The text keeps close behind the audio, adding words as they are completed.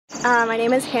My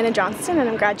name is Hannah Johnston and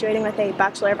I'm graduating with a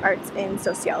Bachelor of Arts in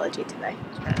Sociology today.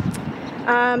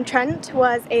 Trent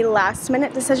was a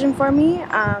last-minute decision for me,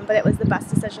 but it was the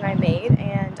best decision I made,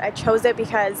 and I chose it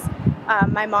because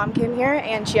my mom came here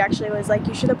and she actually was like,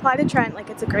 you should apply to Trent,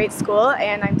 like it's a great school,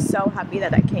 and I'm so happy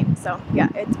that I came. So yeah,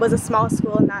 it was a small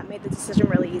school and that made the decision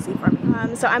really easy for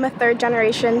me. So I'm a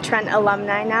third-generation Trent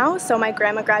alumni now, so my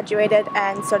grandma graduated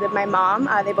and so did my mom.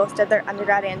 They both did their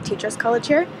undergrad and teachers college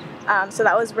here, so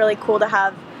that was really cool to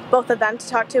have both of them to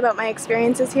talk to about my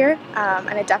experiences here,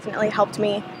 and it definitely helped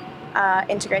me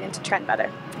integrate into Trent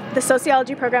better. The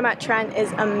sociology program at Trent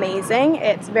is amazing.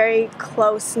 It's very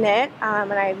close-knit,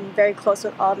 and I'm very close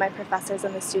with all of my professors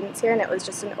and the students here, and it was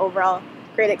just an overall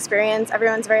great experience.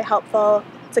 Everyone's very helpful.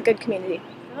 It's a good community.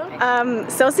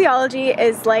 Sociology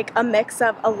is like a mix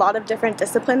of a lot of different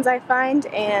disciplines, I find,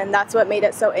 and that's what made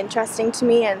it so interesting to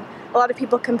me, and a lot of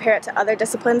people compare it to other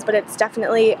disciplines, but it's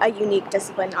definitely a unique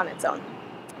discipline on its own.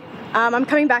 I'm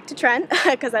coming back to Trent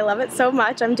because I love it so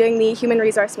much. I'm doing the Human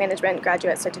Resource Management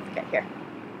graduate certificate here.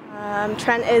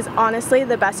 Trent is honestly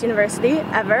the best university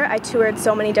ever. I toured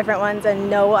so many different ones and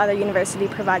no other university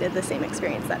provided the same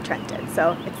experience that Trent did,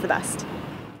 so it's the best.